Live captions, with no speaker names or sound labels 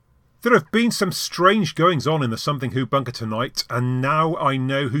There have been some strange goings-on in the Something Who bunker tonight, and now I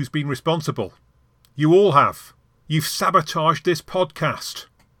know who's been responsible. You all have. You've sabotaged this podcast.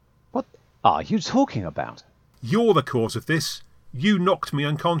 What are you talking about? You're the cause of this. You knocked me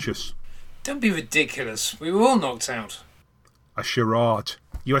unconscious. Don't be ridiculous. We were all knocked out. A charade.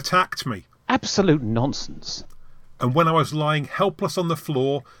 You attacked me. Absolute nonsense. And when I was lying helpless on the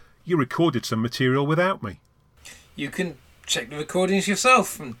floor, you recorded some material without me. You can check the recordings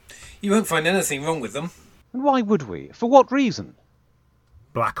yourself, and you won't find anything wrong with them. And why would we? For what reason?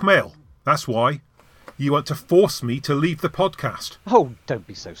 Blackmail. That's why. You want to force me to leave the podcast. Oh, don't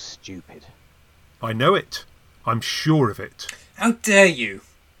be so stupid. I know it. I'm sure of it. How dare you?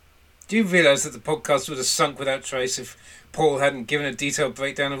 Do you realise that the podcast would have sunk without trace if Paul hadn't given a detailed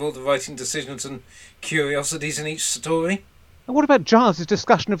breakdown of all the writing decisions and curiosities in each story? And what about Giles'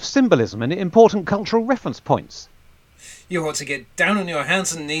 discussion of symbolism and important cultural reference points? You ought to get down on your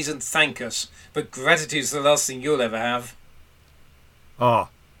hands and knees and thank us, but gratitude's the last thing you'll ever have. Ah.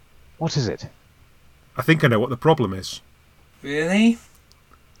 What is it? I think I know what the problem is. Really?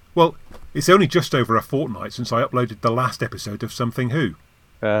 Well, it's only just over a fortnight since I uploaded the last episode of Something Who.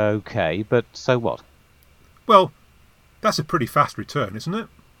 Okay, but so what? Well, that's a pretty fast return, isn't it?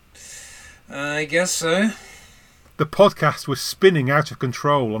 I guess so. The podcast was spinning out of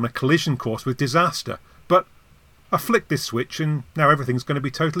control on a collision course with disaster, but I flicked this switch and now everything's going to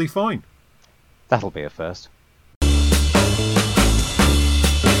be totally fine. That'll be a first.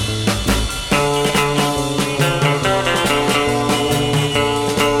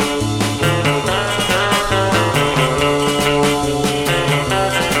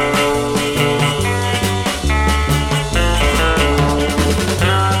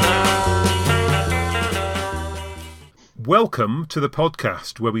 Welcome to the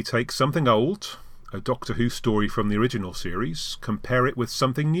podcast where we take something old, a Doctor Who story from the original series, compare it with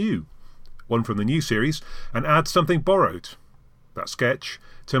something new, one from the new series, and add something borrowed, that sketch,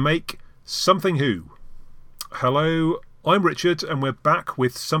 to make Something Who. Hello, I'm Richard, and we're back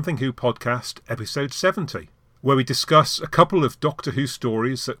with Something Who podcast, episode 70, where we discuss a couple of Doctor Who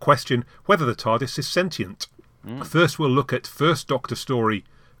stories that question whether the TARDIS is sentient. First, we'll look at First Doctor story,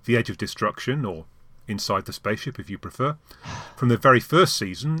 The Edge of Destruction, or Inside the Spaceship if you prefer, from the very first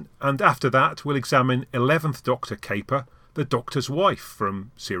season, and after that we'll examine 11th Doctor Caper, the Doctor's Wife,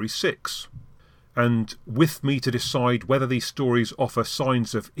 from Series 6. And with me to decide whether these stories offer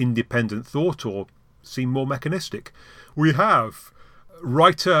signs of independent thought or seem more mechanistic, we have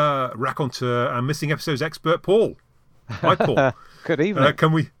writer, raconteur and missing episodes expert Paul. Hi Paul. Good evening.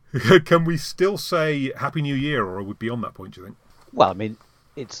 Can we still say Happy New Year, or are we beyond that point, do you think? Well, I mean,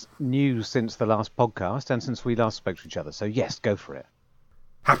 it's new since the last podcast and since we last spoke to each other, so yes, go for it.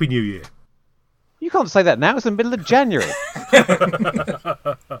 Happy New Year. You can't say that now, it's the middle of January.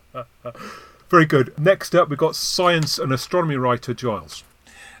 Very good. Next up, we've got science and astronomy writer Giles.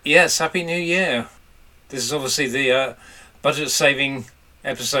 Yes, Happy New Year. This is obviously the budget-saving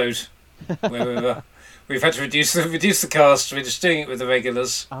episode where we've had to reduce the cast. We're just doing it with the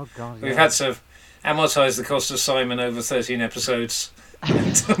regulars. Oh, God, yeah. We've had to amortise the cost of Simon over 13 episodes.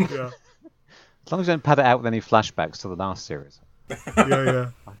 Yeah. As long as you don't pad it out with any flashbacks to the last series. Yeah.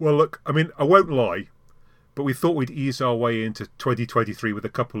 Well, look, I mean, I won't lie, but we thought we'd ease our way into 2023 with a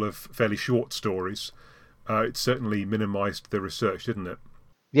couple of fairly short stories. It certainly minimised the research, didn't it?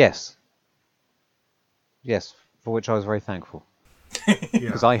 Yes. Yes, for which I was very thankful.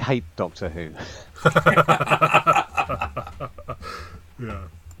 Because I hate Doctor Who. Yeah.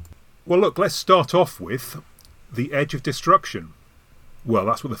 Well, look, let's start off with The Edge of Destruction. Well,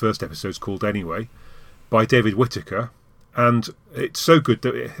 that's what the first episode's called anyway, by David Whittaker. And it's so good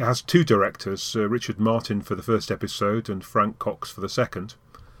that it has two directors, Richard Martin for the first episode and Frank Cox for the second,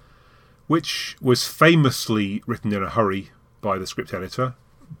 which was famously written in a hurry by the script editor,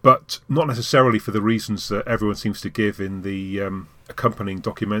 but not necessarily for the reasons that everyone seems to give in the accompanying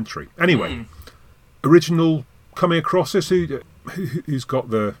documentary. Anyway, original coming across us, who's got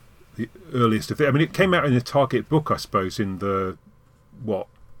the earliest of it? I mean, it came out in a Target book, I suppose, in the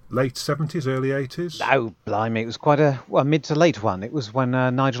late 70s, early 80s? Oh, blimey, it was quite a mid to late one. It was when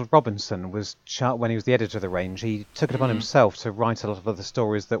Nigel Robinson was, when he was the editor of The Range, he took it upon himself to write a lot of the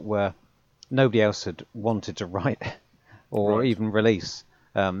stories that nobody else had wanted to write or even release.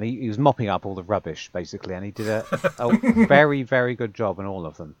 He was mopping up all the rubbish, basically, and he did a very, very good job on all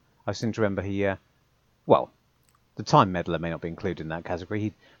of them. I seem to remember the Time Meddler may not be included in that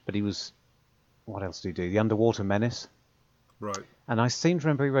category, but he was, what else did he do? The Underwater Menace. Right. And I seem to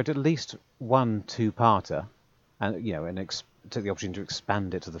remember he wrote at least one two-parter, and took the opportunity to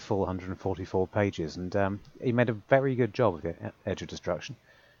expand it to the full 144 pages, and he made a very good job of the Edge of Destruction.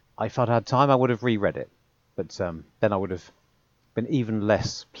 if I'd had time, I would have reread it. But then I would have been even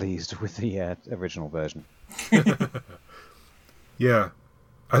less pleased with the original version. Yeah.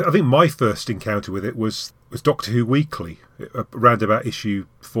 I think my first encounter with it was Doctor Who Weekly, around about issue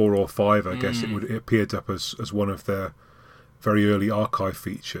 4 or 5, I guess. It appeared up as one of their very early archive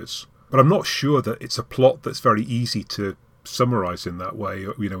features. But I'm not sure that it's a plot that's very easy to summarise in that way,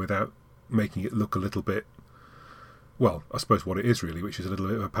 without making it look a little bit, well, I suppose what it is really, which is a little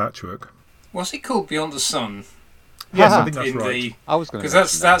bit of a patchwork. Was it called Beyond the Sun? Yes, I think that's right. I was going to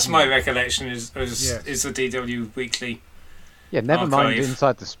because that's my recollection is the DW Weekly. Yeah, never archive. mind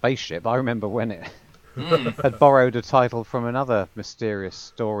Inside the Spaceship. I remember when it had borrowed a title from another mysterious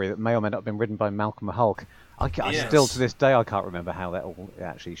story that may or may not have been written by Malcolm Hulk. I still, to this day, I can't remember how that all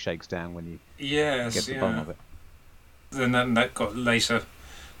actually shakes down when you get to the bottom of it. Then that got later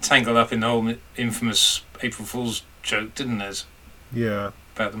tangled up in the whole infamous April Fool's joke, didn't it? Yeah.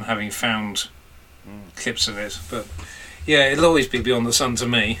 About them having found clips of it. But yeah, it'll always be Beyond the Sun to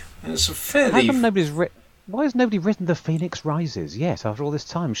me. And it's a fairly... Why has nobody written The Phoenix Rises yet after all this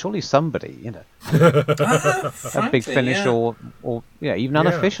time? Surely somebody, frankly, a Big Finish or even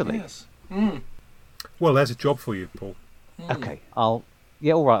unofficially. Yes. Mm. Well, there's a job for you, Paul. Okay, all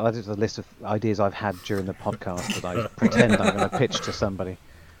right. That is a list of ideas I've had during the podcast that I pretend I'm going to pitch to somebody.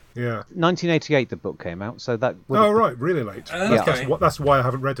 Yeah. 1988, the book came out, so that. Right, really late. Okay. That's why I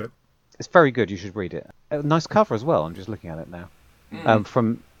haven't read it. It's very good. You should read it. A nice cover as well. I'm just looking at it now.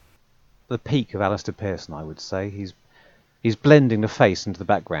 From the peak of Alistair Pearson, I would say he's blending the face into the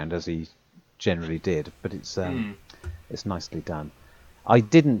background as he generally did, but it's nicely done. I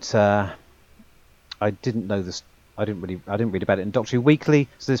didn't know this. I didn't read about it in Doctor Who Weekly,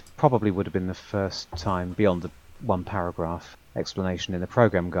 so this probably would have been the first time beyond the one paragraph explanation in the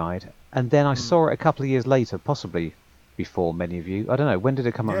program guide. And then I saw it a couple of years later, possibly before many of you. I don't know, when did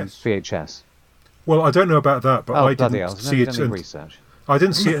it come out on VHS? Well, I don't know about that, but I didn't see it. Research. I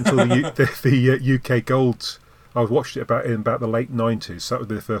didn't see it until the UK Gold. I watched it in about the late 90s. So that would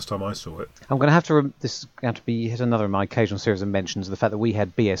be the first time I saw it. I'm going to have to. This is going to be hit another of my occasional series of mentions of the fact that we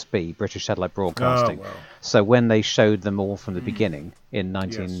had BSB, British Satellite Broadcasting. Oh, wow. So when they showed them all from the beginning in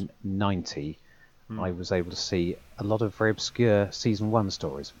 1990, I was able to see a lot of very obscure season 1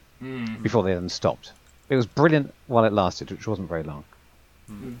 stories before they then stopped. It was brilliant while it lasted, which wasn't very long.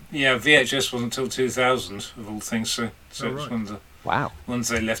 Yeah, VHS wasn't until 2000 of all things, so it was one of the ones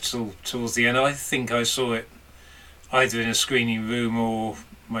they left towards the end. I think I saw it either in a screening room or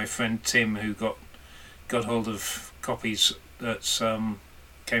my friend Tim, who got hold of copies that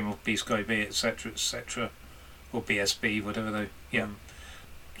came off B-Sky B, etc., or BSB, whatever they...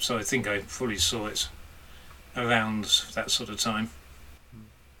 So I think I probably saw it around that sort of time.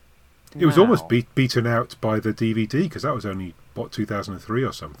 It was almost beaten out by the DVD, because that was only, 2003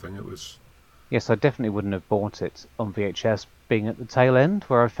 or something. It was... Yes, I definitely wouldn't have bought it on VHS, being at the tail end,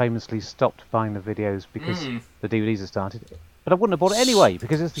 where I famously stopped buying the videos because the DVDs had started. But I wouldn't have bought it anyway,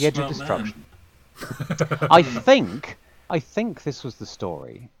 because it's the edge of destruction. I think this was the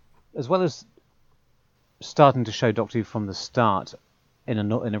story, as well as starting to show Doctor Who from the start in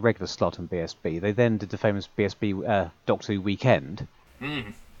a regular slot on BSB. They then did the famous BSB Doctor Who Weekend,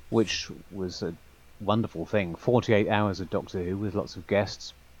 which was a wonderful thing. 48 hours of Doctor Who with lots of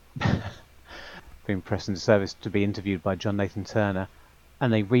guests being pressed into service to be interviewed by John Nathan Turner,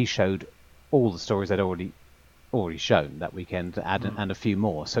 and they re-showed all the stories they'd already shown that weekend, and a few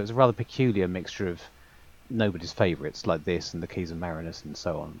more. So it was a rather peculiar mixture of nobody's favourites like this and the Keys of Marinus and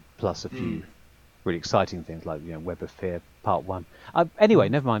so on, plus a few really exciting things like Web of Fear Part 1. Anyway,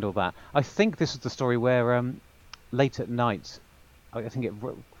 never mind all that. I think this is the story where late at night, I think it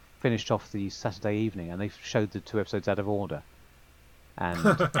finished off the Saturday evening, and they showed the 2 episodes out of order. And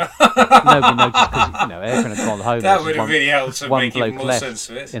nobody noticed because everyone had gone home. That would have really helped to one make bloke even more left sense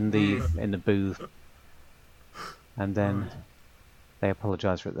of it. in the booth, and then they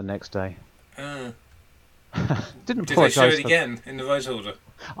apologised for it the next day. Didn't Did they show apologise it again in the right order?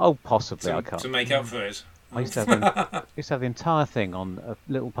 Oh, possibly. I can't. To make up for it. I used to have the entire thing on a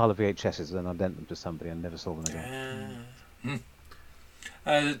little pile of VHSs, and then I lent them to somebody and never saw them again.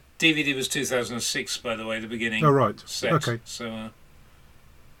 The DVD was 2006, by the way, the beginning. Oh, right. Set. Okay. So,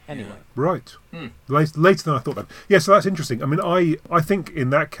 Anyway. Right. Later than I thought then. Yeah, so that's interesting. I mean, I think in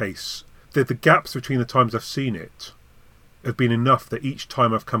that case, the gaps between the times I've seen it have been enough that each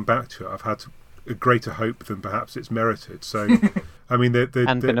time I've come back to it, I've had a greater hope than perhaps it's merited. So, I mean...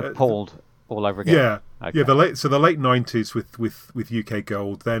 been appalled all over again. Yeah. Okay. Yeah, the late 90s with UK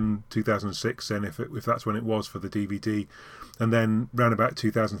Gold, then 2006, then if that's when it was for the DVD, and then round about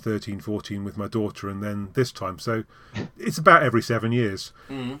 2013-14 with my daughter, and then this time. So it's about every 7 years.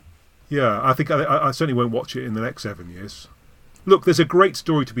 Yeah, I think I certainly won't watch it in the next 7 years. Look, there's a great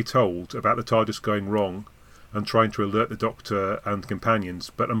story to be told about the TARDIS going wrong and trying to alert the Doctor and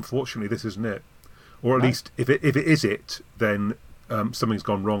companions, but unfortunately this isn't it. Or at least, if it is it, then something's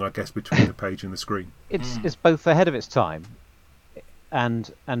gone wrong, I guess, between the page and the screen. It's both ahead of its time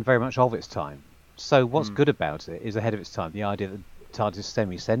and very much of its time. So what's good about it is ahead of its time. The idea that TARDIS is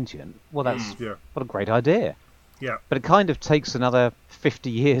semi-sentient. Well, that's what a great idea. Yeah. But it kind of takes another 50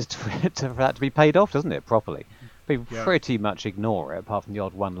 years for that to be paid off, doesn't it, properly? People pretty much ignore it, apart from the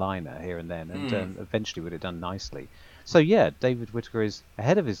odd one-liner here and then, and eventually would have done nicely. So, yeah, David Whittaker is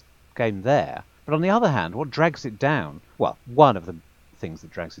ahead of his game there. But on the other hand, what drags it down, well, one of the things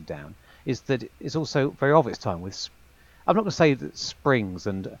that drags it down, is that it's also very of its time with... I'm not going to say that springs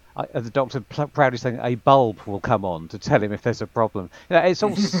and the Doctor proudly saying a bulb will come on to tell him if there's a problem. It's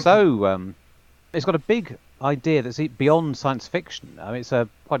also... it's got a big idea that's beyond science fiction. I mean, it's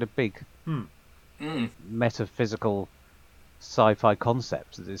quite a big metaphysical sci-fi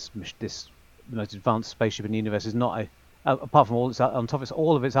concept. This the most advanced spaceship in the universe is not apart from on top of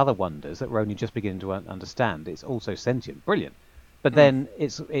all of its other wonders that we're only just beginning to understand. It's also sentient, brilliant. But then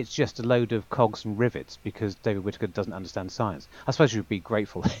it's just a load of cogs and rivets because David Whittaker doesn't understand science. I suppose you would be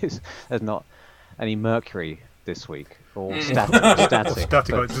grateful there's not any Mercury this week or static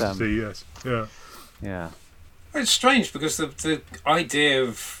electricity, yes. Yeah. Well, it's strange because the idea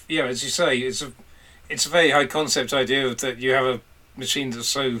of as you say, it's a very high concept idea that you have a machine that's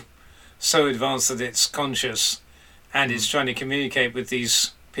so advanced that it's conscious and it's trying to communicate with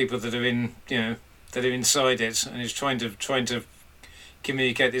these people that are in that are inside it, and it's trying to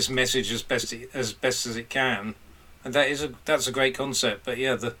communicate this message as best as it can, and that's a great concept. But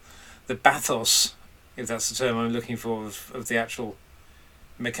the bathos, if that's the term I'm looking for, of the actual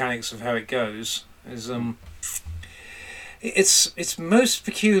mechanics of how it goes is it's most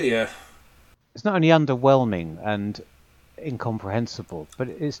peculiar. It's not only underwhelming and incomprehensible, but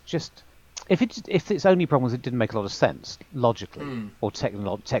it's just if its only problem was it didn't make a lot of sense logically or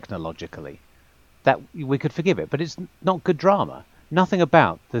technologically, that we could forgive it. But it's not good drama. Nothing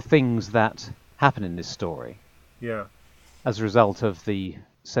about the things that happen in this story, as a result of the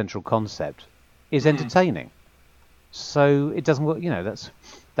central concept, is entertaining. So it doesn't work.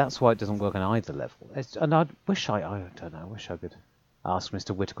 That's why it doesn't work on either level. And I wish I don't know. I wish I could ask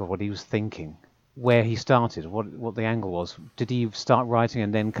Mr. Whittaker what he was thinking, where he started, what the angle was. Did he start writing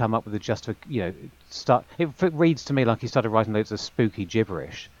and then come up with start? It reads to me like he started writing loads of spooky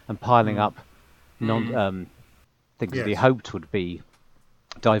gibberish and piling up things that he hoped would be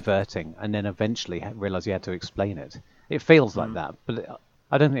diverting, and then eventually realised he had to explain it. It feels like that, but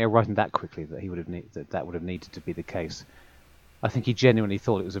I don't think they were writing that quickly that that would have needed to be the case. I think he genuinely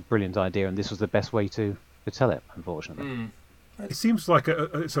thought it was a brilliant idea, and this was the best way to tell it. Unfortunately, it seems like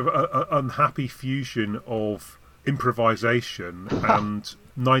it's an unhappy fusion of improvisation and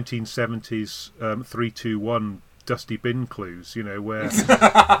 1970s 3-2-1 dusty bin clues, where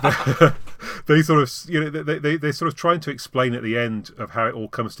they sort of they're sort of trying to explain at the end of how it all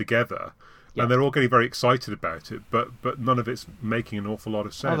comes together. And they're all getting very excited about it, but none of it's making an awful lot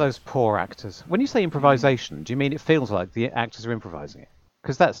of sense. Oh, those poor actors. When you say improvisation, do you mean it feels like the actors are improvising it?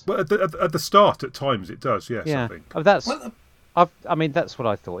 Because that's... Well, at the start, at times, it does, yes, I think. Oh, that's what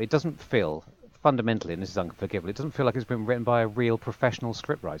I thought. It doesn't feel, fundamentally, and this is unforgivable, it doesn't feel like it's been written by a real professional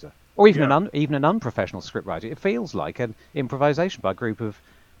scriptwriter. Or even an unprofessional scriptwriter. It feels like an improvisation by a group of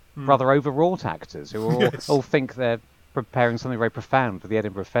rather overwrought actors who all think they're preparing something very profound for the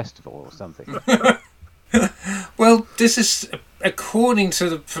Edinburgh Festival or something. Well, this is, according to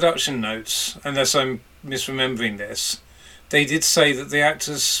the production notes, unless I'm misremembering this, they did say that the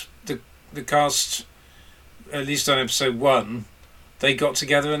actors, the cast, at least on episode 1, they got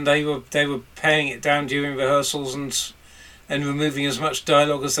together and they were paring it down during rehearsals and removing as much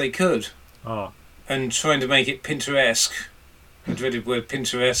dialogue as they could. And trying to make it Pinteresque. The dreaded word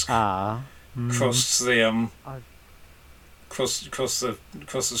Pinteresque crossed the across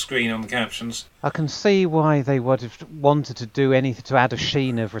the screen on the captions. I can see why they would have wanted to do anything to add a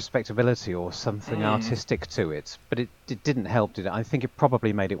sheen of respectability or something artistic to it, but it didn't help, did it? I think it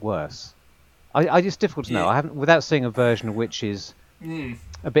probably made it worse. It's difficult to know. I haven't, without seeing a version which is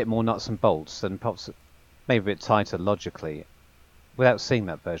a bit more nuts and bolts and perhaps maybe a bit tighter logically. Without seeing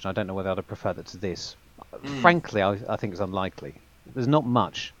that version, I don't know whether I'd have preferred it to this. Frankly, I think it's unlikely. There's not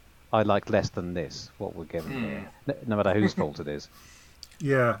much I like less than this, what we're given here, no matter whose fault it is.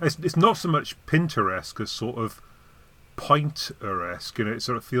 Yeah, it's not so much Pinteresque as sort of Pointer-esque. It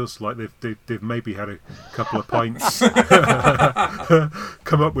sort of feels like they've maybe had a couple of pints,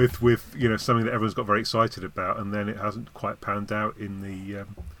 come up with something that everyone's got very excited about, and then it hasn't quite panned out in the.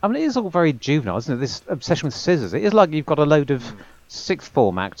 I mean, it is all very juvenile, isn't it? This obsession with scissors. It is like you've got a load of sixth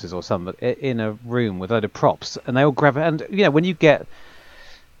form actors or something in a room with a load of props, and they all grab it. And when you get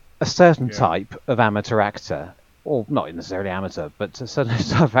a certain type of amateur actor, or not necessarily amateur, but a certain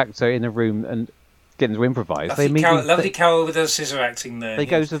type of actor in a room and getting to improvise, lovely Carol with her scissor acting there. They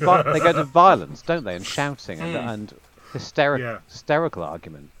go to violence, don't they, and shouting and hysterical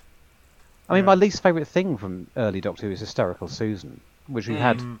argument. I mean, my least favourite thing from early Doctor Who is hysterical Susan, which we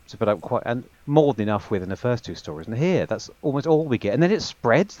had to put up quite and more than enough with in the first two stories. And here, that's almost all we get. And then it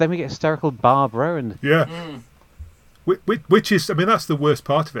spreads. Then we get hysterical Barbara and which is, I mean, that's the worst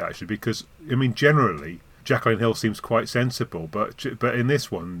part of it actually, because I mean, generally Jacqueline Hill seems quite sensible, but in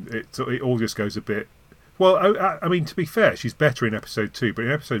this one, it all just goes a bit. Well, I mean, to be fair, she's better in episode 2, but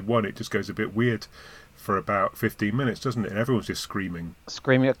in episode 1, it just goes a bit weird for about 15 minutes, doesn't it? And everyone's just screaming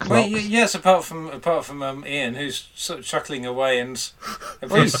at clocks. Well, yes, apart from Ian, who's sort of chuckling away and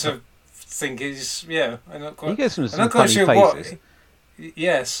appears to think he's I'm not quite. He goes from some funny sure faces.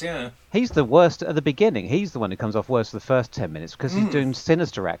 Yes, yeah. He's the worst at the beginning. He's the one who comes off worst for the first 10 minutes because he's doing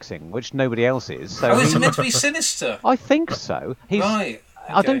sinister acting, which nobody else is. So is he meant to be sinister? I think so. Right.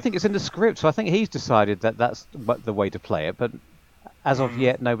 Okay. I don't think it's in the script, so I think he's decided that that's the way to play it. But as of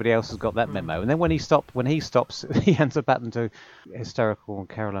yet, nobody else has got that memo. And then when he stops, he ends up having to hysterical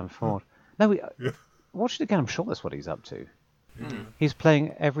Caroline Ford. No, watch it again. I'm sure that's what he's up to. He's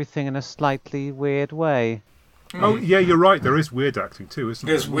playing everything in a slightly weird way. Oh yeah, you're right. There is weird acting too, isn't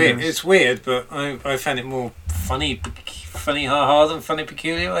there? It's weird. Yes. It's weird, but I found it more funny ha-ha than funny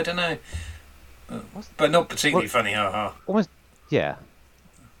peculiar. I don't know, but not particularly funny ha-ha. Almost, yeah.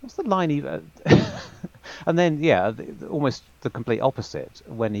 What's the line even? And then almost the complete opposite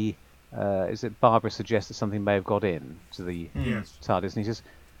when he is it Barbara suggests that something may have got in to the TARDIS, and he says,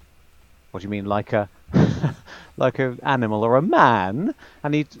 "What do you mean, like a like an animal or a man?"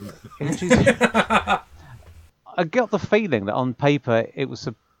 And he I got the feeling that on paper he was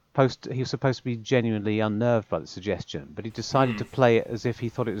supposed to be genuinely unnerved by the suggestion, but he decided to play it as if he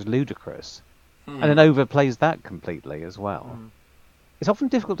thought it was ludicrous, and then overplays that completely as well. It's often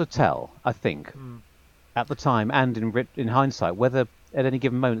difficult to tell, I think, at the time and in hindsight, whether at any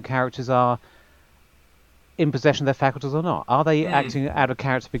given moment characters are in possession of their faculties or not. Are they acting out of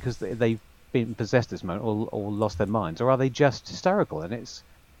character because they've been possessed this moment or lost their minds, or are they just hysterical? And it's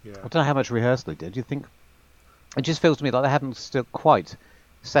I don't know how much rehearsal they did. Do you think? It just feels to me like they haven't still quite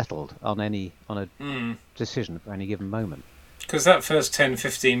settled on a decision for any given moment. Because that first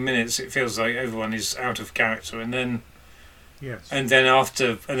 10-15 minutes, it feels like everyone is out of character, and then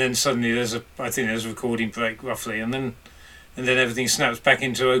suddenly there's a recording break roughly, and then everything snaps back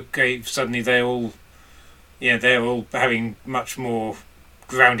into okay. Suddenly they're all having much more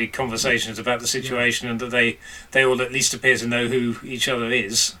grounded conversations about the situation, and that they all at least appear to know who each other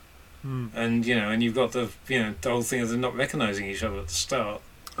is. And and you've got the whole thing of them not recognising each other at the start.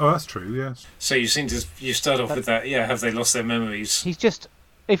 Oh, that's true. Yes. So you start off with that. Yeah, have they lost their memories? He's just.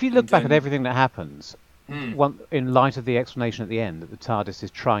 If you look back at everything that happens, in light of the explanation at the end that the TARDIS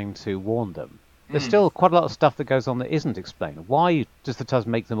is trying to warn them, there's still quite a lot of stuff that goes on that isn't explained. Why does the TARDIS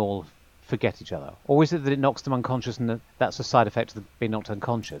make them all forget each other, or is it that it knocks them unconscious and that's a side effect of being knocked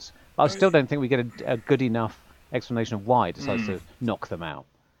unconscious? But I still don't think we get a good enough explanation of why it decides to knock them out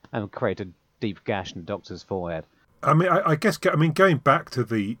and create a deep gash in the Doctor's forehead. I mean, I guess going back to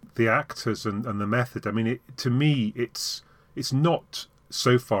the actors and the method. I mean, to me, it's not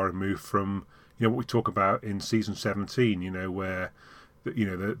so far removed from what we talk about in season 17. Where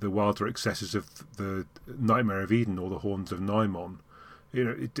the wilder excesses of the Nightmare of Eden or the Horns of Nimon.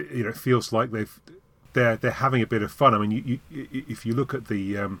 It feels like they're having a bit of fun. I mean, if you look at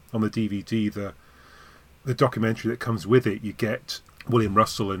the on the DVD the documentary that comes with it, you get William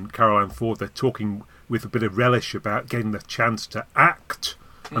Russell and Caroline Ford. They're talking with a bit of relish about getting the chance to act,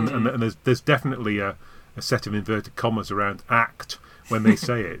 and there's definitely a set of inverted commas around act when they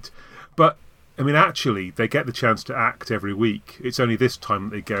say it. But I mean, actually, they get the chance to act every week. It's only this time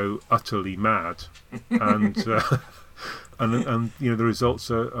that they go utterly mad, and the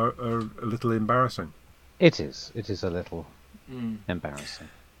results are a little embarrassing. It is a little embarrassing,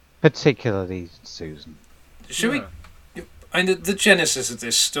 particularly Susan. Should we? And the genesis of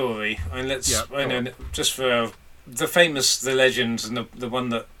this story, and just for the legend, and the one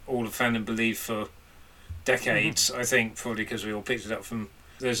that all have found and believed for decades. I think probably because we all picked it up from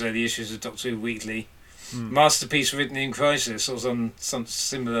those early issues of Doctor Who Weekly. Masterpiece written in crisis, or some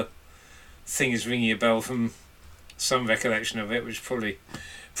similar thing is ringing a bell from some recollection of it, which probably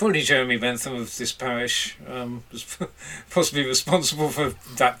Jeremy Bentham of this parish was possibly responsible for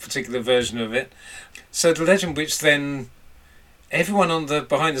that particular version of it. So the legend, which then everyone on the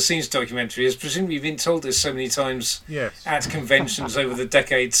behind the scenes documentary has presumably been told this so many times at conventions over the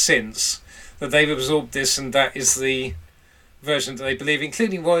decades since, that they've absorbed this, and that is the version that they believe,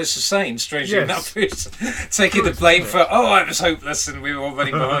 including Wallace Hussein, strangely enough, who's taking the blame for, I was hopeless and we were all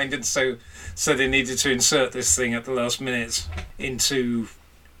running behind, and so they needed to insert this thing at the last minute into...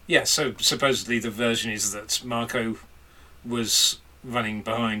 Yeah, so supposedly the version is that Marco was running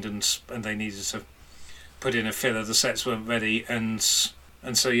behind and they needed to put in a filler, the sets weren't ready, and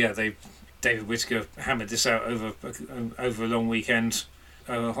so David Whittaker hammered this out over a long weekend,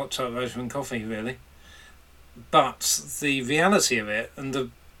 over hot tub and coffee, really. But the reality of it,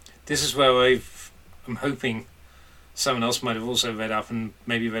 and this is where I'm hoping someone else might have also read up and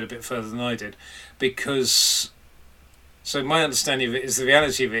maybe read a bit further than I did, because... So my understanding of it is the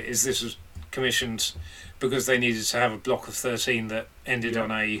reality of it is this was commissioned because they needed to have a block of 13 that ended on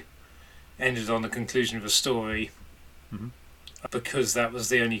the conclusion of a story, because that was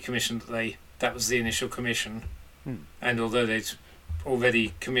the only commission that was the initial commission, and although they'd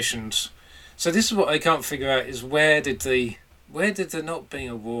already commissioned, so this is what I can't figure out is where did there not being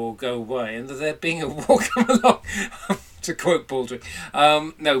a war go away and there being a war come along, to quote Baldrick.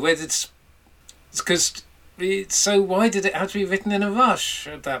 Because. So why did it have to be written in a rush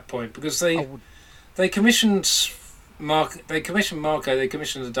at that point? Because they commissioned Marco, they commissioned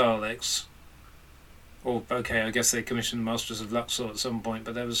the Daleks. Or I guess they commissioned Masters of Luxor at some point,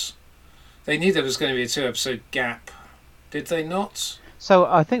 but they knew there was going to be a 2-episode gap. Did they not? So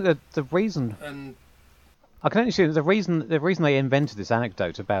I think that the reason I can only see the reason they invented this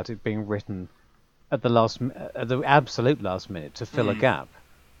anecdote about it being written at the absolute last minute to fill a gap,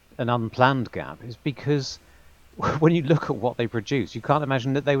 an unplanned gap, is because when you look at what they produce, you can't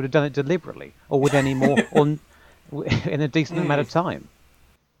imagine that they would have done it deliberately or with any more in a decent amount of time.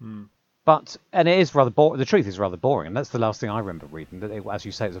 But it is rather boring. The truth is rather boring, and that's the last thing I remember reading. That as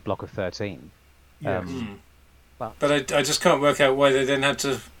you say, it was a block of 13. Yes. But I just can't work out why they then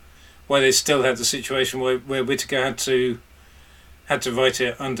why they still had the situation where Whittaker had to write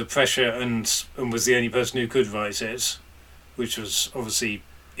it under pressure and was the only person who could write it, which was obviously,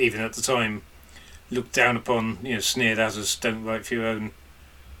 even at the time, looked down upon, sneered at as don't write for your own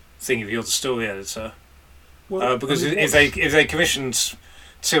thing if you're the story editor. Well, because if they commissioned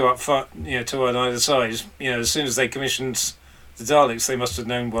two up front, two on either side, as soon as they commissioned the Daleks, they must have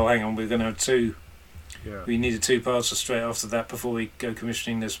known, well, hang on, we're going to have two. Yeah. We needed 2 parts straight after that before we go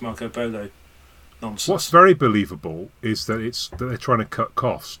commissioning this Marco Polo nonsense. What's very believable is that they're trying to cut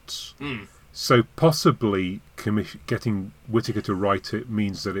costs. So possibly getting Whittaker to write it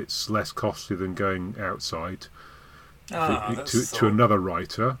means that it's less costly than going outside to another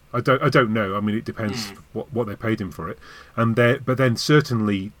writer. I don't know. I mean, it depends what they paid him for it, but then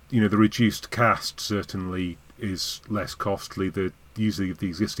certainly the reduced cast certainly is less costly. The usually the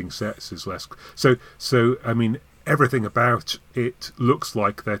existing sets is less. So I mean, everything about it looks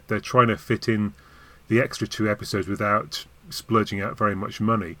like they're trying to fit in the extra 2 episodes without splurging out very much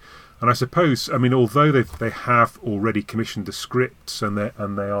money. And I suppose, I mean, although they have already commissioned the scripts and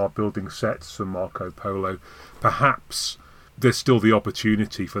they are building sets for Marco Polo, perhaps there's still the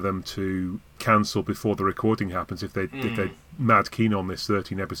opportunity for them to cancel before the recording happens if they're mad keen on this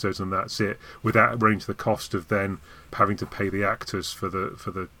 13 episodes and that's it, without running to the cost of then having to pay the actors for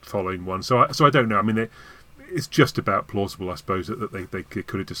the following one. So I don't know. I mean, it's just about plausible, I suppose, that they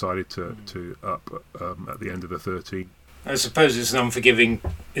could have decided to up at the end of the 13. I suppose it's an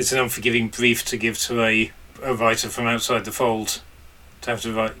unforgiving brief to give to a writer from outside the fold to have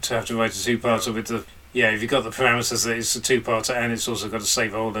to write a 2-parter with the if you've got the parameters that it's a 2-parter and it's also got to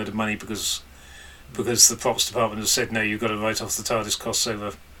save a whole load of money because the props department has said no, you've got to write off the TARDIS costs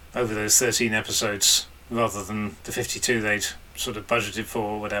over those 13 episodes rather than the 52 they'd sort of budgeted for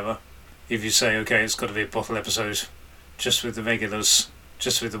or whatever. If you say it's got to be a bottle episode just with the regulars,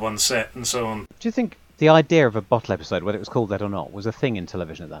 just with the one set and so on. Do you think the idea of a bottle episode, whether it was called that or not, was a thing in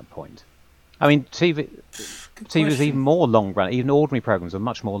television at that point? I mean, TV was even more long-running. Even ordinary programmes were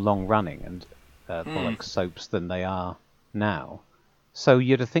much more long-running and bollocks soaps than they are now. So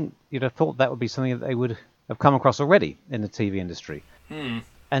you'd have thought that would be something that they would have come across already in the TV industry.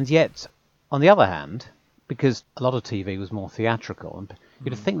 And yet, on the other hand, because a lot of TV was more theatrical, and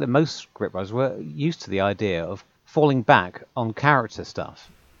you'd think that most scriptwriters were used to the idea of falling back on character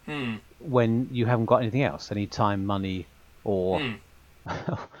stuff. When you haven't got anything else, any time, money, or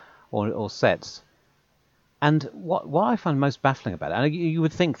or sets. And what I find most baffling about it, and you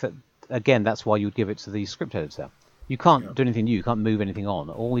would think that, again, that's why you would give it to the script editor, You can't do anything new. You can't move anything on.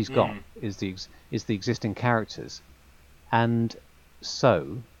 All he's got is the existing characters, and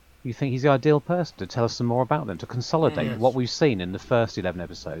so you think he's the ideal person to tell us some more about them, to consolidate what we've seen in the first 11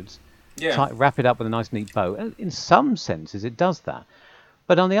 episodes, wrap it up with a nice neat bow. And in some senses, it does that,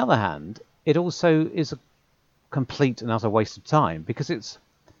 but on the other hand, it also is a complete and utter waste of time, because it's,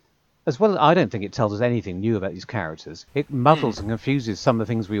 as well, I don't think it tells us anything new about these characters. It muddles and confuses some of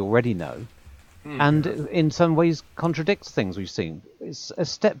the things we already know, and in some ways contradicts things we've seen. It's a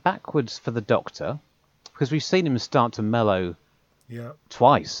step backwards for the Doctor, because we've seen him start to mellow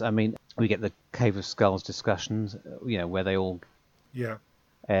twice. I mean, we get the Cave of Skulls discussions, where they all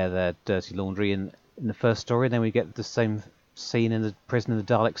air their dirty laundry in the first story, and then we get the same scene in the prison in the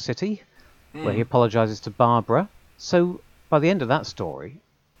Dalek City, where he apologises to Barbara. So by the end of that story,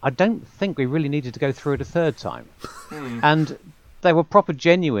 I don't think we really needed to go through it a third time. And they were proper,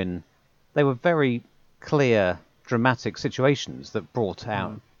 genuine, they were very clear, dramatic situations that brought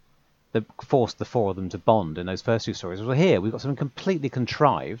out, that forced the four of them to bond in those first two stories. Well, here we've got something completely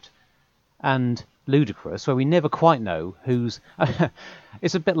contrived and ludicrous, where we never quite know who's...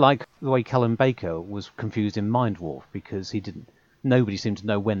 It's a bit like the way Cullen Baker was confused in Mind Warp, because nobody seemed to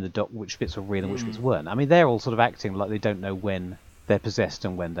know when which bits were real and which bits weren't. I mean, they're all sort of acting like they don't know when they're possessed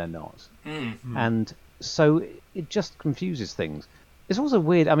and when they're not. And so it just confuses things. It's also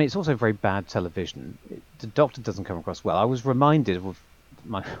weird. I mean, it's also very bad television. The Doctor doesn't come across well. I was reminded of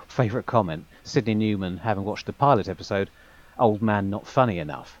my favourite comment, Sidney Newman, having watched the pilot episode, "Old man not funny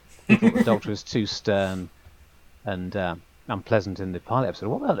enough." He thought the Doctor was too stern and unpleasant in the pilot episode.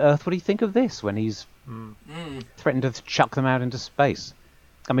 What on earth would he think of this when he's threatened to chuck them out into space?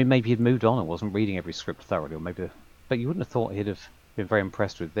 I mean, maybe he'd moved on and wasn't reading every script thoroughly, or maybe... But you wouldn't have thought he'd have been very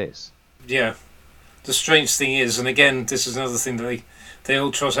impressed with this. Yeah. The strange thing is, and again, this is another thing that they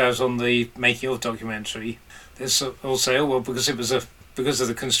all trot out on the making of documentary. They all say, oh, well, because of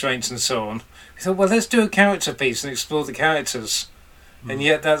the constraints and so on. We thought, well, let's do a character piece and explore the characters. And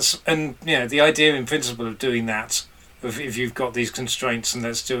yet the idea in principle of doing that, if you've got these constraints and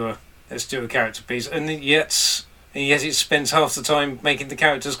let's do a character piece, and yet it spends half the time making the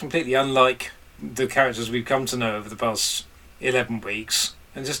characters completely unlike the characters we've come to know over the past 11 weeks,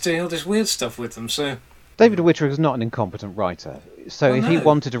 and just doing all this weird stuff with them. So David Whittaker is not an incompetent writer. So if he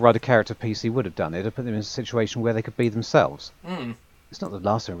wanted to write a character piece, he would have done it, and put them in a situation where they could be themselves. It's not the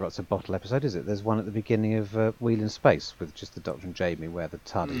last time he writes a bottle episode, is it? There's one at the beginning of Wheel in Space with just the Doctor and Jamie, where the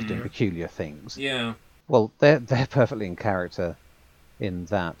TARDIS is doing peculiar things. Yeah. Well, they're perfectly in character in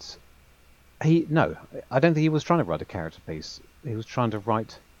that. I don't think he was trying to write a character piece. He was trying to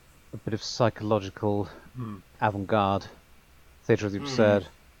write a bit of psychological, avant-garde, theatre of the absurd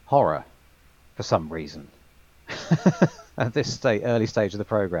horror, for some reason. At this early stage of the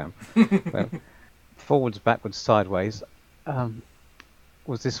programme. Well, forwards, backwards, sideways.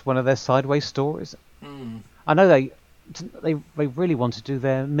 Was this one of their sideways stories? I know they really wanted to do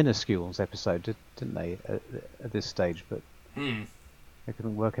their Minuscules episode, didn't they, at this stage, but they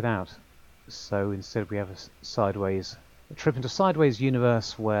couldn't work it out. So instead we have a trip into Sideways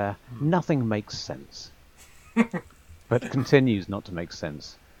universe where nothing makes sense, but continues not to make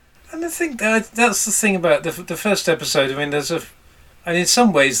sense. And I think that's the thing about the first episode. I mean, and in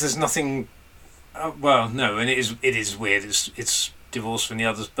some ways there's nothing. And it is weird. It's divorced from the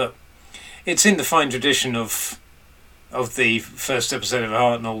others, but it's in the fine tradition of the first episode of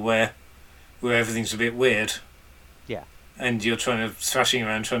Hartnell where everything's a bit weird. Yeah. And you're thrashing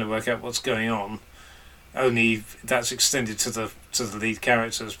around trying to work out what's going on. Only that's extended to the lead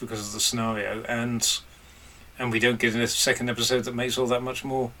characters because of the scenario, and we don't get a second episode that makes all that much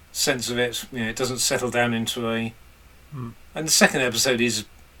more sense of it. It doesn't settle down into a. And the second episode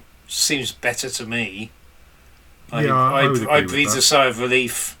seems better to me. I breathed a sigh of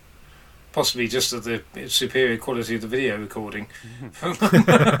relief, possibly just at the superior quality of the video recording. I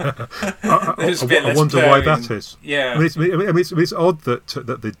wonder why that is. Yeah, it's odd that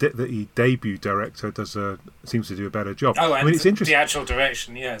the debut director seems to do a better job. Oh, and it's interesting. The actual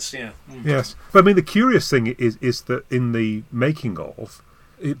direction, yes, yeah. Yes, but I mean the curious thing is that in the making of,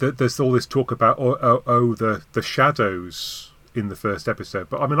 there's all this talk about the shadows in the first episode,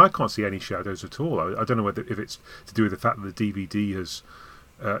 but I mean I can't see any shadows at all. I don't know if it's to do with the fact that the DVD has,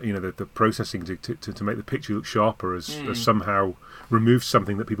 the processing to make the picture look sharper has somehow removed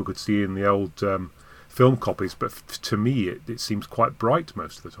something that people could see in the old film copies. But to me, it seems quite bright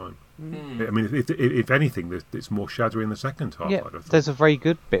most of the time. I mean, if anything, it's more shadowy in the second half. Yeah, there's a very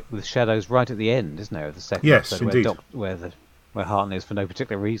good bit with shadows right at the end, isn't there? Of the second episode, indeed. Where Hartnell is, for no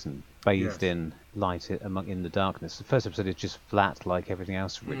particular reason, bathed in light in the darkness. The first episode is just flat, like everything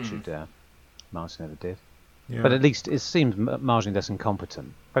else Richard Martin ever did. Yeah. But at least it seems marginally less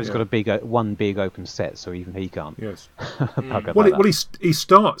incompetent. But it's got one big open set, so even he can't. Yes. Well, he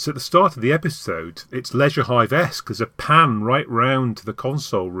starts at the start of the episode. It's Leisure Hive-esque. There's a pan right round the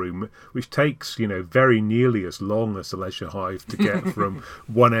console room, which takes very nearly as long as the Leisure Hive to get from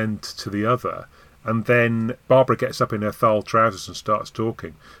one end to the other. And then Barbara gets up in her thal trousers and starts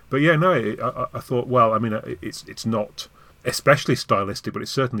talking. But I thought, well, I mean, it's not especially stylistic, but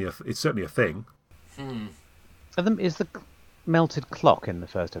it's certainly a thing. Is the melted clock in the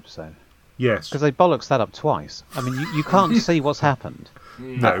first episode? Yes. Because they bollocks that up twice. I mean, you can't see what's happened.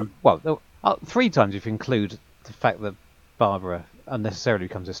 No. Well, 3 times if you include the fact that Barbara unnecessarily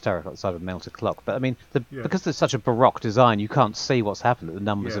becomes hysterical outside of a melted clock. But I mean, because there's such a baroque design, you can't see what's happened, that the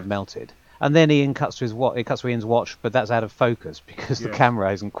numbers have melted. And then Ian cuts to Ian's watch, but that's out of focus because the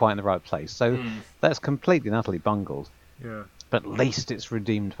camera isn't quite in the right place. So that's completely and utterly bungled. Yeah. But at least it's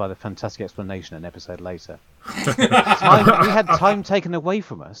redeemed by the fantastic explanation an episode later. We had time taken away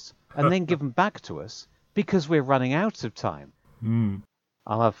from us and then given back to us because we're running out of time.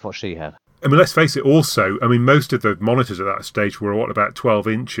 I'll have what she had. I mean, let's face it also, I mean, most of the monitors at that stage were, about 12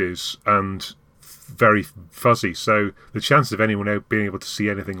 inches and very fuzzy, so the chances of anyone being able to see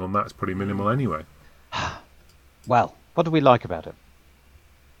anything on that is pretty minimal anyway. Well, what do we like about it?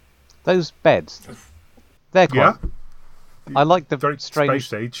 Those beds. They're quite... Yeah. I like the very strange...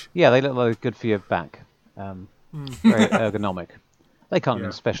 space age. Yeah, they look like good for your back. Very ergonomic. They can't have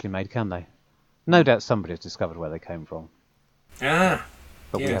been specially made, can they? No doubt somebody has discovered where they came from. But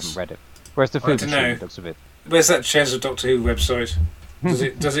we haven't read it. Whereas the food machine looks a bit... Where's that Shares of Doctor Who website? Does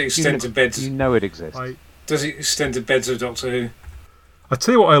it extend to beds? You know it exists. Does it extend to beds of Doctor Who? I'll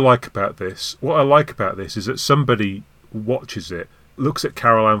tell you what I like about this. What I like about this is that somebody watches it, looks at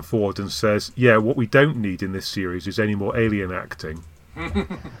Carol Ann Ford and says, what we don't need in this series is any more alien acting.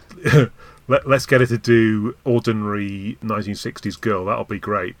 Let's get her to do ordinary 1960s girl. That'll be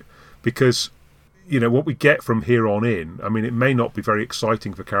great. Because, what we get from here on in, I mean, it may not be very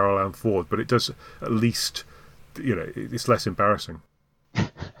exciting for Carol Ann Ford, but it does at least, it's less embarrassing.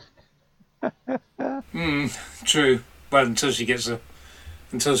 True. Well, until she gets a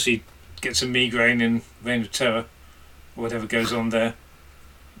migraine in Reign of Terror, or whatever goes on there.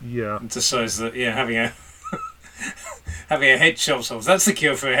 Yeah. And decides that having a head chopped off, that's the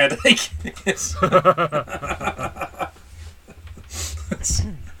cure for a headache.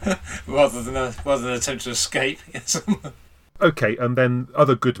 rather than attempt to escape. Yes. Okay, and then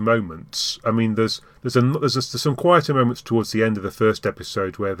other good moments. I mean, there's some quieter moments towards the end of the first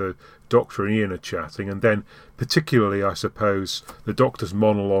episode where the Doctor and Ian are chatting, and then particularly, I suppose, the Doctor's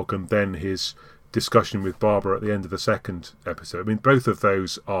monologue and then his discussion with Barbara at the end of the second episode. I mean, both of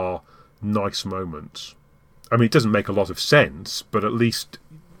those are nice moments. I mean, it doesn't make a lot of sense, but at least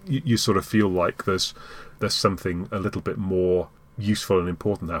you sort of feel like there's something a little bit more useful and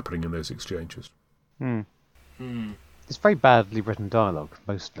important happening in those exchanges. It's very badly written dialogue,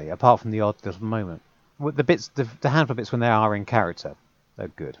 mostly, apart from the odd little moment. The handful of bits when they are in character, they're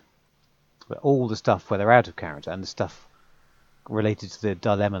good. But all the stuff where they're out of character and the stuff related to the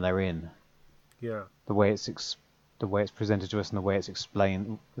dilemma they're in, the way it's presented to us and the way it's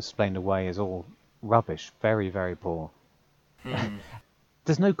explained away is all rubbish. Very, very poor.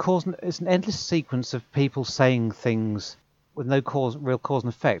 There's no cause. It's an endless sequence of people saying things with no real cause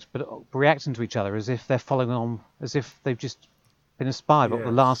and effect, but reacting to each other as if they're following on, as if they've just been inspired by what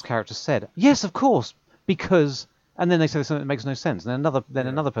the last character said. Yes, of course, because... And then they say something that makes no sense, and then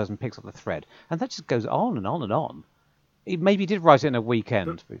another person picks up the thread, and that just goes on and on and on. Maybe he did write it in a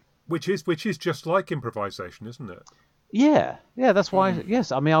weekend. Which is just like improvisation, isn't it? Yeah, that's why...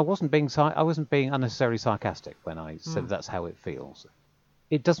 Yes, I mean, I wasn't being unnecessarily sarcastic when I said that's how it feels.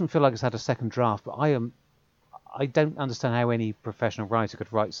 It doesn't feel like it's had a second draft, but I don't understand how any professional writer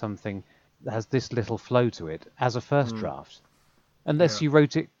could write something that has this little flow to it as a first draft. Unless you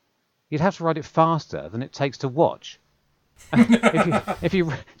wrote it... You'd have to write it faster than it takes to watch. if you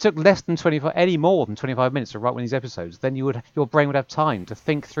took any more than 25 minutes to write one of these episodes, then your brain would have time to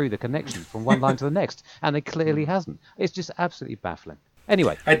think through the connections from one line to the next, and it clearly hasn't. It's just absolutely baffling.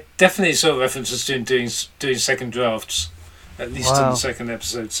 Anyway, I definitely saw references to doing second drafts, at least in the second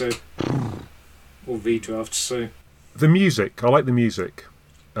episode. So, or redrafts. So, the music. I like the music.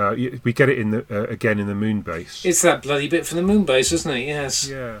 We get it again in the Moonbase. It's that bloody bit from the Moonbase, isn't it? Yes.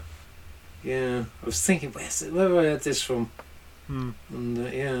 Yeah. Yeah, I was thinking, where have I heard this from?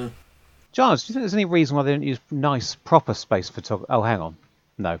 And, Giles, do you think there's any reason why they don't use nice, proper space photography? Oh, hang on.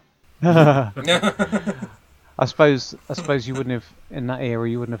 No. I suppose you wouldn't have, in that era,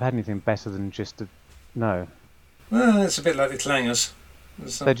 you wouldn't have had anything better than just no. Well, it's a bit like the Clangers.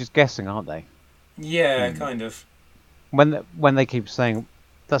 They're just guessing, aren't they? Yeah, kind of. When they keep saying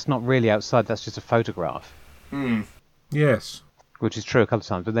that's not really outside, that's just a photograph. Yes. Which is true a couple of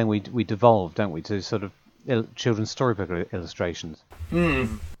times, but then we devolve, don't we, to sort of children's storybook illustrations.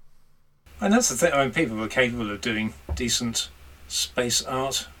 And that's the thing. I mean, people were capable of doing decent space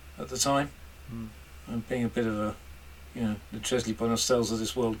art at the time, and being a bit of a, the Chesley Bonestels of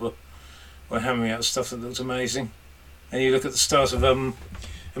this world were hammering out stuff that looked amazing. And you look at the start of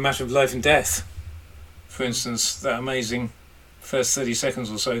A Matter of Life and Death, for instance, that amazing first 30 seconds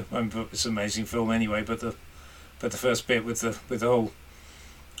or so. I mean, it's an amazing film anyway, but the first bit with the whole,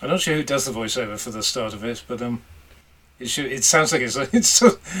 I'm not sure who does the voiceover for the start of it, but it sounds like it's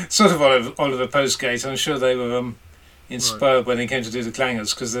sort of Oliver Postgate. I'm sure they were inspired when they came to do the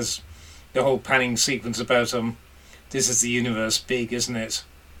clangers, because there's the whole panning sequence about this is the universe big, isn't it?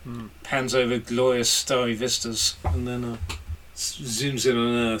 Pans over glorious starry vistas, and then zooms in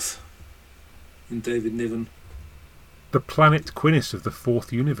on Earth in David Niven. The planet Quinis of the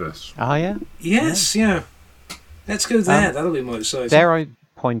fourth universe. Ah, yeah? Yes, yeah. Let's go there. That'll be more exciting. Dare I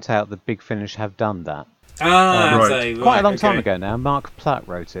point out that Big Finish have done that? Right. Quite a long time ago now. Mark Platt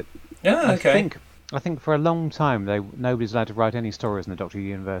wrote it. Yeah, okay. I think for a long time nobody's allowed to write any stories in the Doctor Who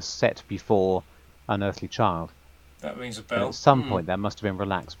universe set before Unearthly Child. That rings a But bell. at some point that must have been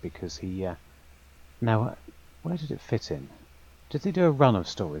relaxed because he... Now, where did it fit in? Did they do a run of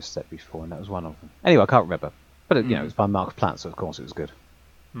stories set before, and that was one of them? Anyway, I can't remember. But it was by Mark Platt, so of course it was good.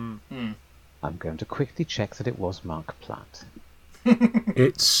 I'm going to quickly check that it was Mark Platt.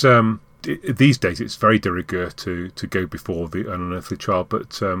 It's these days it's very de rigueur to go before the Unearthly Child,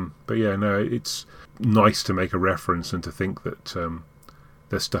 but yeah, no, it's nice to make a reference and to think that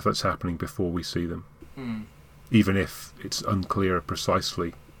there's stuff that's happening before we see them, even if it's unclear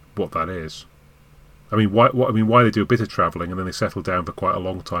precisely what that is. I mean, why they do a bit of travelling and then they settle down for quite a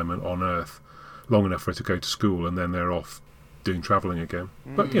long time on Earth, long enough for her to go to school, and then they're off doing travelling again.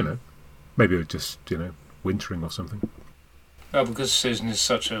 But maybe they're just wintering or something. Well, because Susan is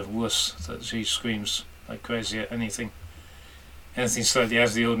such a wuss that she screams like crazy at anything slightly out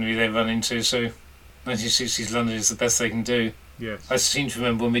of the ordinary they run into. So 1960s London is the best they can do. Yes. I seem to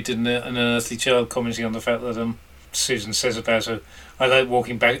remember when we did an Unearthly Child commenting on the fact that Susan says about her, I like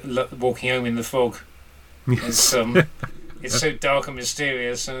walking home in the fog. Yes. It's so dark and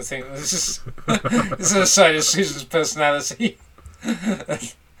mysterious, and I think this is a side of Susan's personality,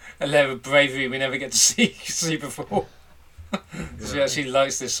 a level of bravery we never get to see before. She actually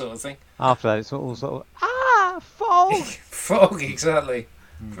likes this sort of thing. After that, it's all sort of fog. Fog, exactly.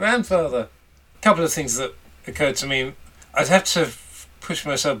 Grandfather. A couple of things that occurred to me. I'd have to push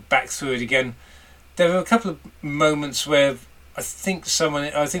myself back through it again. There were a couple of moments where I think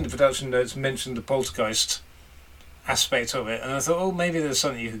the production notes mentioned the poltergeist aspect of it, and I thought, maybe there's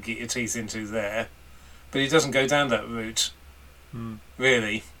something you could get your teeth into there, but it doesn't go down that route,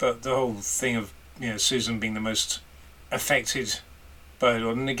 really. But the whole thing of Susan being the most affected by it,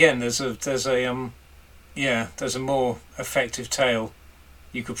 and again, there's a more effective tale.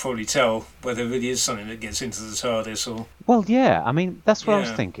 You could probably tell whether there really is something that gets into the TARDIS or... Well, yeah, I mean, that's what I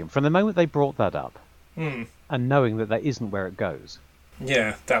was thinking. From the moment they brought that up, and knowing that isn't where it goes.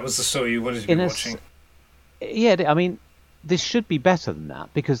 Yeah, that was the story you wanted to be watching. Yeah, I mean, this should be better than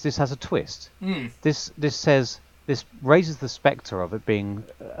that, because this has a twist. This raises the spectre of it being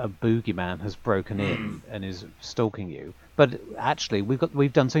a boogeyman has broken in and is stalking you. But actually,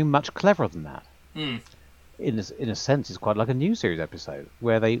 we've done something much cleverer than that. In a sense, it's quite like a new series episode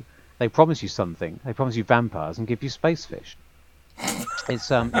where they promise you something. They promise you vampires and give you space fish. It's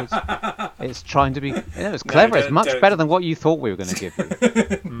trying to be. It's clever. It's much better than what you thought we were going to give you.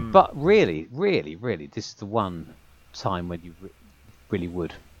 But really, really, really, this is the one time when you really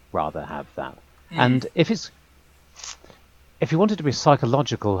would rather have that. And if you wanted to be a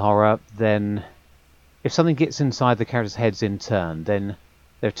psychological horror, then if something gets inside the characters' heads in turn, then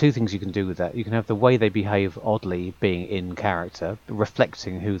there are two things you can do with that. You can have the way they behave oddly being in character,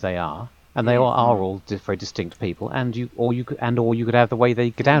 reflecting who they are, and they are all very distinct people. Or you could have the way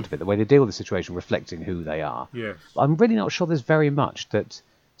they get out of it, the way they deal with the situation, reflecting who they are. Yes. I'm really not sure there's very much that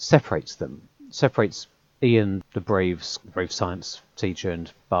separates them. Separates Ian, the brave science teacher,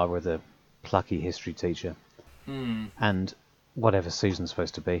 and Barbara, the plucky history teacher, and whatever Susan's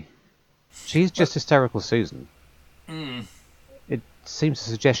supposed to be. She's just hysterical Susan. It seems to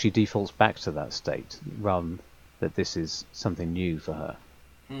suggest she defaults back to that state, rather than that this is something new for her.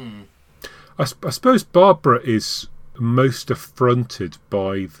 I suppose Barbara is most affronted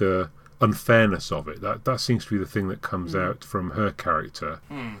by the unfairness of it. That seems to be the thing that comes out from her character.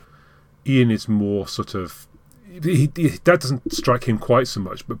 Ian is more sort of, that doesn't strike him quite so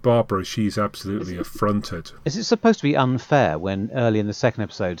much, but Barbara, she's absolutely affronted. Is it supposed to be unfair when early in the second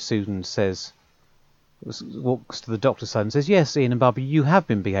episode Susan walks to the doctor's side and says, "Yes, Ian and Barbara, you have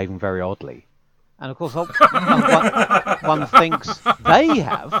been behaving very oddly." And of course, one thinks they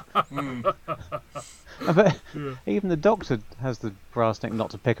have. But even the doctor has the brass neck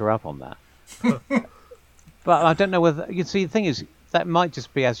not to pick her up on that. But I don't know whether... You see, the thing is, that might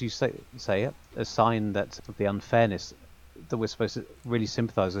just be, as you say a sign that of the unfairness that we're supposed to really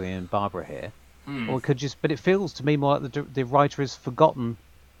sympathise with Ian and Barbara here. Or it could just... But it feels to me more like the writer has forgotten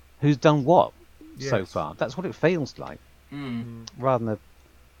who's done what so far. That's what it feels like. Rather than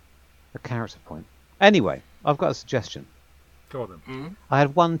a character point. Anyway, I've got a suggestion. Go on then. I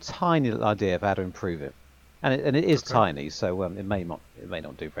had one tiny little idea of how to improve it, and it is tiny, so it may not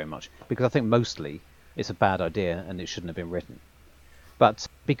do very much, because I think mostly it's a bad idea and it shouldn't have been written. But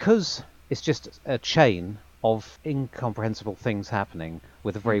because it's just a chain of incomprehensible things happening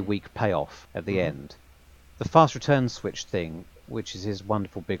with a very weak payoff at the end, the fast return switch thing, which is his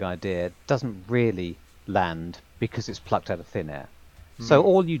wonderful big idea, doesn't really land because it's plucked out of thin air. So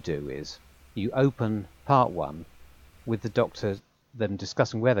all you do is you open part 1 with the doctor them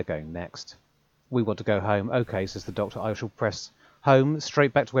discussing where they're going next. We want to go home. Okay, says the doctor, I shall press home,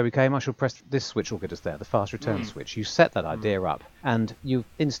 straight back to where we came. I shall press this switch will get us there, the fast return switch. You set that idea up, and you've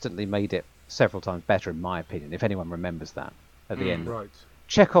instantly made it several times better, in my opinion, if anyone remembers that at the end. Right.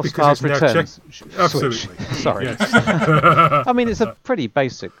 Chekhov's fast return switch. Absolutely. Sorry. I mean, it's a pretty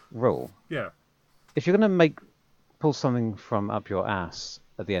basic rule. Yeah. If you're going to pull something from up your ass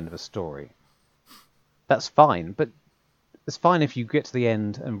at the end of a story, that's fine, but it's fine if you get to the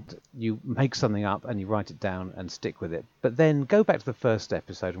end and you make something up and you write it down and stick with it. But then go back to the first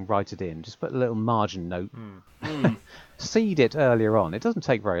episode and write it in. Just put a little margin note. Seed it earlier on. It doesn't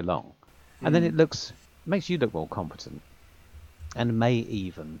take very long. And then it makes you look more competent. And may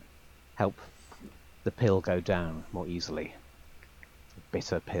even help the pill go down more easily. The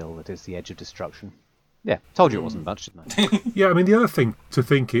bitter pill that is the edge of destruction. Yeah, told you it wasn't much, didn't I? Yeah, I mean, the other thing to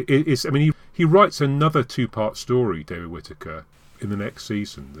think is, I mean, he writes another 2-part story, David Whittaker, in the next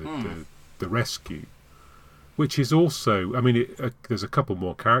season, the Rescue, which is also, I mean, there's a couple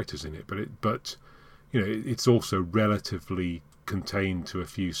more characters in it, but you know, it's also relatively contained to a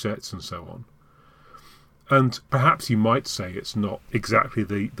few sets and so on. And perhaps you might say it's not exactly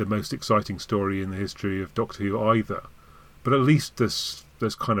the most exciting story in the history of Doctor Who either, but at least there's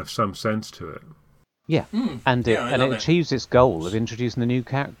kind of some sense to it. Yeah, and it achieves its goal of introducing the new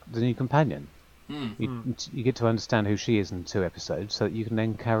companion. You get to understand who she is in 2 episodes, so that you can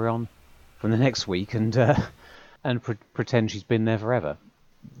then carry on from the next week and pretend she's been there forever,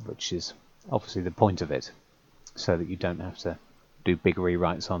 which is obviously the point of it, so that you don't have to do big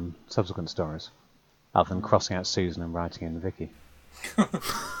rewrites on subsequent stories, other than crossing out Susan and writing in Vicky.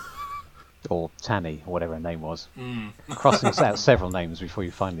 Or Tanny, or whatever her name was. Crossing out several names before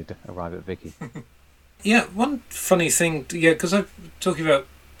you finally arrive at Vicky. Yeah, one funny thing, because I'm talking about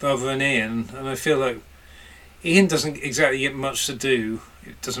Barbara and Ian, and I feel like Ian doesn't exactly get much to do,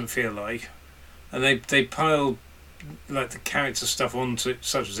 it doesn't feel like. And they pile like the character stuff onto,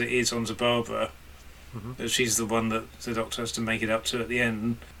 such as it is, onto Barbara. That she's the one that the Doctor has to make it up to at the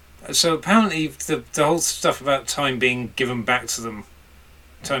end. So apparently the whole stuff about time being given back to them,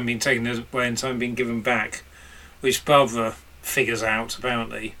 time being taken away and time being given back, which Barbara figures out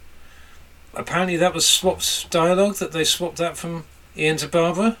apparently that was swapped dialogue, that they swapped that from Ian to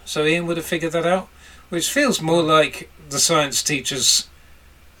Barbara, so Ian would have figured that out, which feels more like that was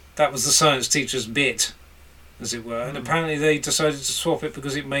the science teacher's bit, as it were, and apparently they decided to swap it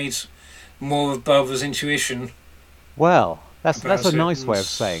because it made more of Barbara's intuition. Well, that's a nice way of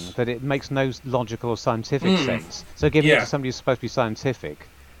saying that it makes no logical or scientific sense. So giving it to somebody who's supposed to be scientific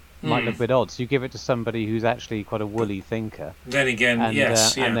might look a bit odd. So you give it to somebody who's actually quite a woolly thinker. Then again,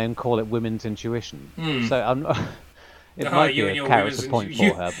 and then call it women's intuition. So it might be a character point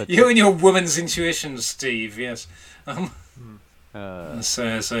for her. But you and your woman's intuition, Steve. Yes. So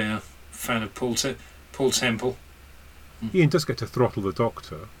a fan of Paul Temple. Ian does get to throttle the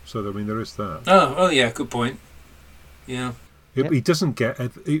Doctor, so I mean there is that. Oh yeah, good point. Yeah. He doesn't get.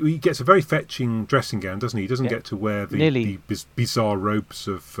 He gets a very fetching dressing gown, doesn't he? He doesn't get to wear the bizarre robes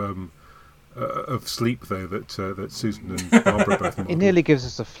of sleep, though, that Susan and Barbara both model. It nearly gives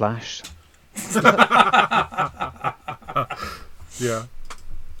us a flash. Yeah.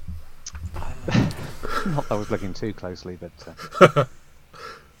 Not that I was looking too closely, but.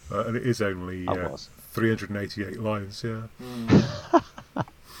 And it is only 388 lines. Yeah.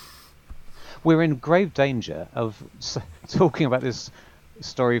 We're in grave danger of talking about this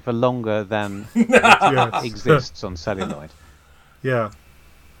story for longer than it exists on celluloid. Yeah.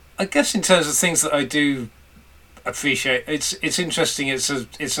 I guess in terms of things that I do appreciate, it's interesting.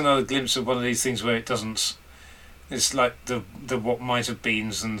 It's another glimpse of one of these things where it doesn't. It's like the what might have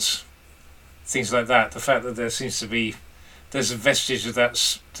beens and things like that. The fact that there's a vestige of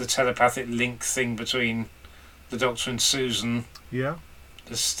the telepathic link thing between the Doctor and Susan. Yeah.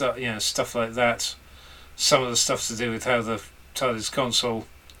 The stuff like that. Some of the stuff to do with how the TARDIS console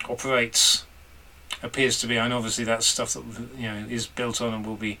operates appears to be, and obviously that's stuff that is built on, and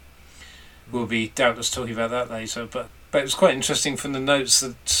we'll be doubtless talking about that later. But it was quite interesting from the notes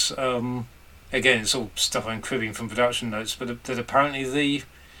that again, it's all stuff I'm cribbing from production notes, but that apparently the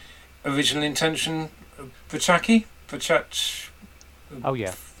original intention of Patchak. Oh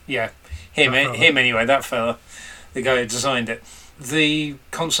yeah. Yeah, him anyway. That fella, the guy who designed it. The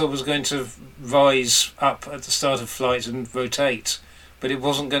console was going to rise up at the start of flight and rotate, but it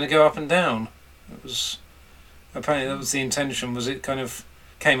wasn't going to go up and down. It was apparently that was the intention. Was it kind of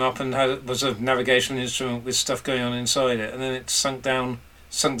came up and was a navigational instrument with stuff going on inside it, and then it sunk down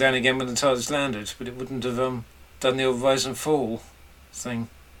again when the TARDIS landed, but it wouldn't have done the old rise and fall thing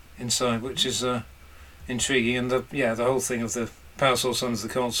inside, which is intriguing. And the whole thing of the power source under the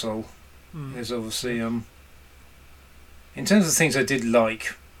console is obviously in terms of things I did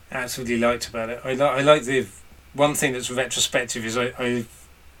actively liked about it. I like the one thing that's retrospective is I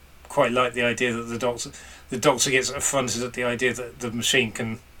quite like the idea that the Doctor gets affronted at the idea that the machine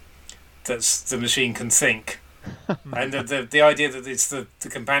can think, and the idea that it's the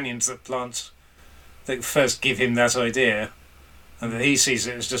companions that first give him that idea, and that he sees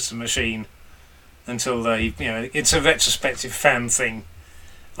it as just a machine until they it's a retrospective fan thing,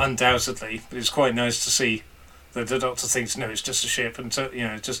 undoubtedly, but it's quite nice to see. The Doctor thinks no, it's just a ship, and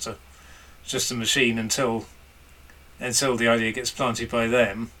just a machine until the idea gets planted by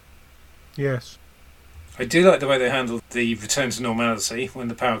them. Yes, I do like the way they handled the return to normality when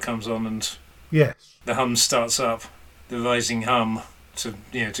the power comes on and the hum starts up, the rising hum to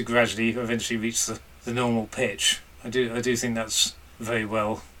gradually eventually reach the normal pitch. I do think that's very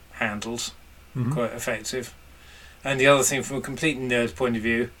well handled, quite effective. And the other thing, from a complete nerd point of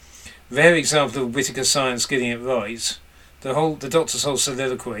view. Rare example of Whittaker science getting it right. The Doctor's whole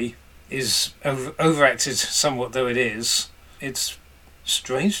soliloquy is overacted somewhat, though it is. It's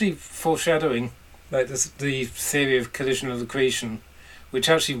strangely foreshadowing, like the theory of collisional accretion, which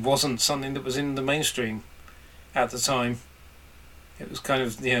actually wasn't something that was in the mainstream at the time. It was kind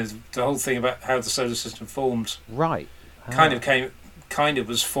of the whole thing about how the solar system formed. Right. Kind of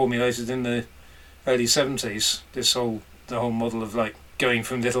was formulated in the early 70s. The whole model of like going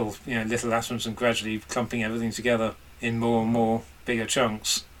from little atoms and gradually clumping everything together in more and more bigger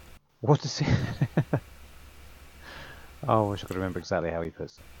chunks. What is it? Oh, I wish I could remember exactly how he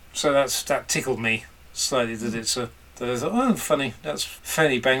puts it. So that tickled me slightly that I thought, oh, funny, that's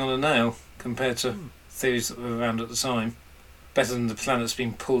fairly bang on the nail compared to theories that were around at the time. Better than the planets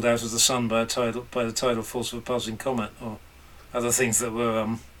being pulled out of the sun by the tidal force of a passing comet or other things that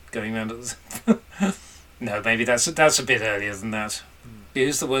were going around at the No, maybe that's a bit earlier than that.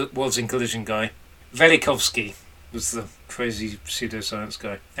 Who's the Worlds in Collision guy? Velikovsky was the crazy pseudoscience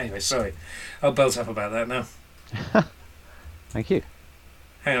guy. Anyway, sorry. I'll belt up about that now. Thank you.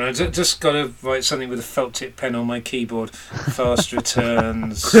 Hang on, I just got to write something with a felt tip pen on my keyboard. Fast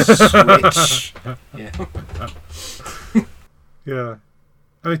returns, switch. Yeah. Yeah.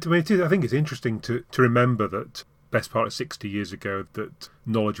 I think it's interesting to remember that best part of 60 years ago that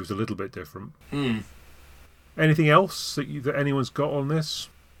knowledge was a little bit different. Anything else that anyone's got on this?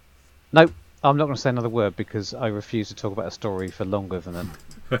 Nope. I'm not going to say another word because I refuse to talk about a story for longer than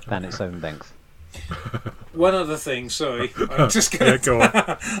its own length. One other thing, sorry. I'm just going to... go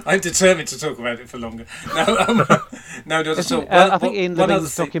on. I'm determined to talk about it for longer. No, not at all. I think Ian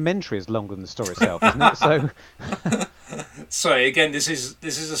Levine's documentary is longer than the story itself, isn't it? So... Sorry, again, this is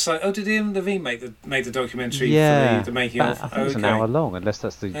a site. Oh, did Ian Levine make the documentary for the making of? I think it's an hour long, unless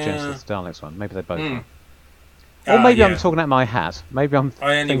that's the Genesis Daleks one. Maybe they both are. Or maybe I'm talking out my hat. Maybe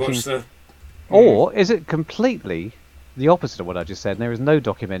I only watched the... Or is it completely the opposite of what I just said? There is no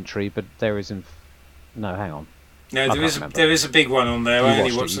documentary, but there is... No, hang on. No, there is a big one on there. I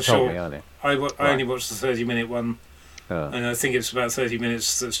only watched the short. I only watched the 30-minute one, and I think it's about 30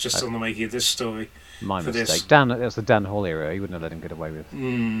 minutes. That's just on the making of this story. My mistake. That's the Dan Hall era. He wouldn't have let him get away with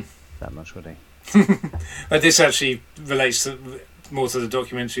that much, would he? But this actually relates more to the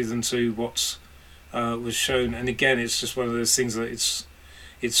documentary than to what was shown. And again, it's just one of those things that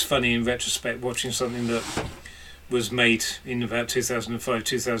it's funny in retrospect watching something that was made in about 2005,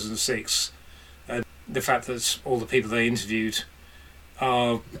 2006. The fact that all the people they interviewed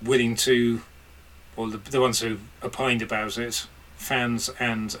are willing to, or the ones who opined about it, fans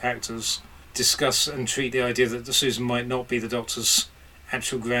and actors, discuss and treat the idea that Susan might not be the Doctor's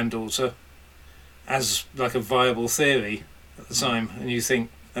actual granddaughter as like a viable theory at the time. And you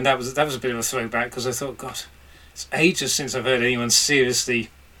think, and that was a bit of a throwback, because I thought, God, it's ages since I've heard anyone seriously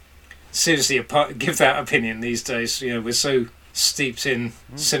give that opinion these days. You know, we're so steeped in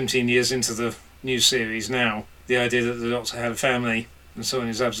 17 years into the new series now. The idea that the Doctor had a family and so on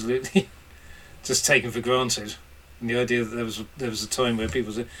is absolutely just taken for granted. And the idea that there was a time where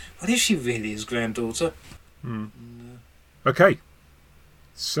people said, "Well, is she really his granddaughter?" Okay,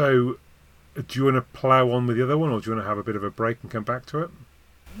 so do you want to plough on with the other one, or do you want to have a bit of a break and come back to it?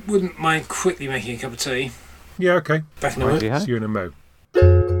 Wouldn't mind quickly making a cup of tea. Yeah, okay. Back in a moment. See you in a mo.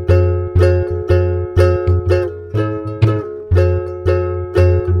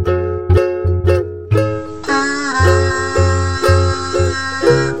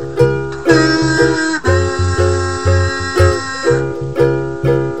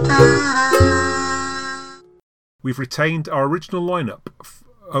 We've retained our original lineup.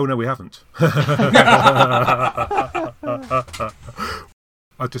 Oh no, we haven't.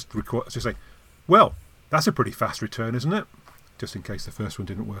 I'll just say, well, that's a pretty fast return, isn't it? Just in case the first one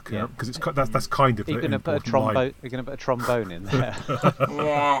didn't work out, because that's kind of. You're going to put a trombone. You're going to put a trombone in there.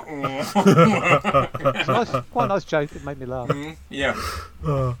 Quite a nice joke. It made me laugh. Yeah.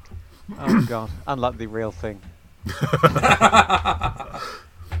 Oh God! Unlike the real thing.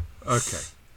 Okay.